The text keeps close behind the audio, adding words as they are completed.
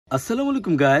আসসালামু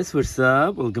আলাইকুম guys,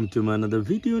 WhatsApp, welcome to my another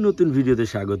video. নতুন ভিডিওতে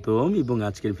স্বাগতম। এবং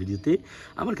আজকের ভিডিওতে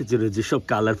আমার কাছে রয়েছে সব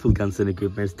কালারফুল গানস এন্ড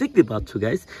ইকুইপমেন্টস। দেখতে পাচ্ছ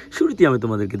গাইস, শুরুতেই আমি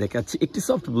তোমাদেরকে দেখাচ্ছি একটি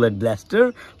soft bullet blaster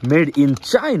made in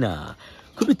China.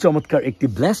 খুবই চমৎকার একটি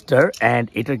ব্লাস্টার, অ্যান্ড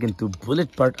এটার কিন্তু বুলেট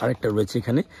পার্ট আরেকটা রয়েছে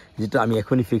এখানে, যেটা আমি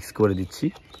এখনই ফিক্স করে দিচ্ছি।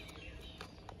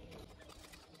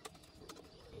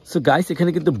 সো গাইস,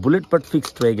 এখানে কিন্তু বুলেট পার্ট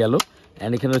ফিক্সড হয়ে গেল,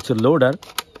 অ্যান্ড এখানে হচ্ছে লোডার।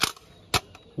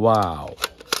 ওয়াও,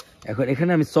 এখন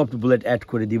এখানে আমি সফট বুলেট অ্যাড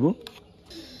করে দিব।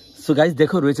 সো গাইস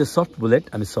দেখো, রয়েছে সফট বুলেট,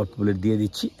 আমি সফট বুলেট দিয়ে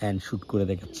দিচ্ছি অ্যান্ড শুট করে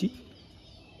দেখাচ্ছি।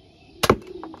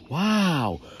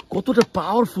 ওয়াও, কতটা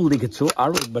পাওয়ারফুল দেখেছো।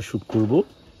 আরো একবার শুট করব,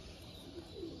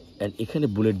 অ্যান্ড এখানে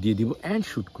বুলেট দিয়ে দিব অ্যান্ড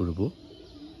শুট করব।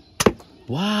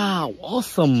 ওয়াও,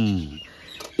 অসম।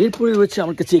 এরপরে রয়েছে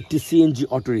আমার কাছে একটি CNG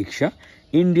auto rickshaw,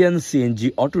 Indian CNG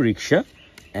auto rickshaw,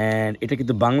 and এটা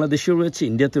কিন্তু বাংলাদেশেও রয়েছে,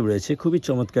 ইন্ডিয়াতেও রয়েছে। খুবই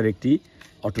চমৎকার একটি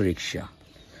অটো রিক্সা।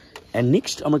 অ্যান্ড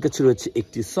নেক্সট আমার কাছে রয়েছে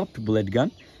একটি সফট বুলেট গান,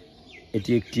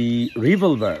 এটি একটি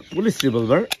রিভলভার, পুলিশ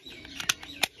রিভলভার,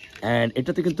 অ্যান্ড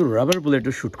এটাতে কিন্তু রাবার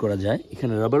বুলেটও শ্যুট করা যায়।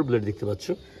 এখানে রাবার বুলেট দেখতে পাচ্ছ,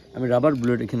 আমি রাবার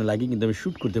বুলেট এখানে লাগিয়ে কিন্তু আমি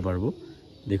শ্যুট করতে পারবো।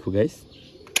 দেখো গাইস,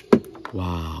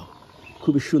 ওয়াও,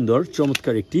 খুবই সুন্দর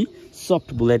চমৎকার একটি সফট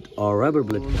বুলেট আর rubber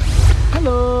bullet.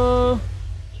 Hello,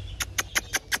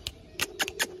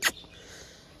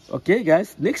 okay guys,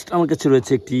 next আমার কাছে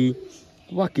রয়েছে একটি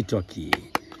ওয়াকি টকি,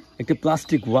 একটি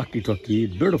plastic walkie talkie,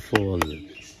 beautiful.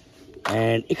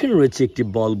 And এখানে রয়েছে একটি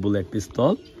বল বুলেট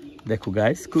পিস্তল। দেখো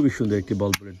গাইস, খুবই সুন্দর একটি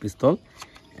বল বুলেট পিস্তল,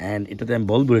 অ্যান্ড এটাতে আমি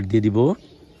বল বুলেট দিয়ে দিব।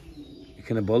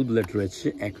 এখানে বল বুলেট রয়েছে,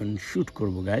 এখন শুট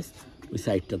করব গাইস ওই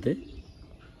সাইডটাতে।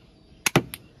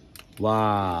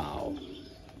 Wow,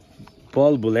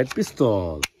 ball bullet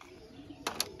pistol.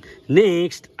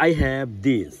 Next I have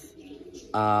this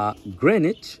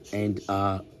grenade and a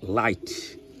light,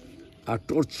 a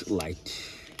torch light.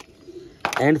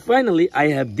 And finally I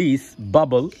have this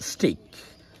bubble stick,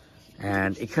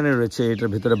 and এখানে রয়েছে এটার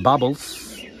ভিতরে bubbles,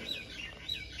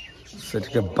 so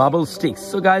it's a bubble stick.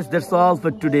 So guys, that's all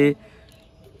for today.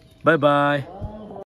 Bye bye.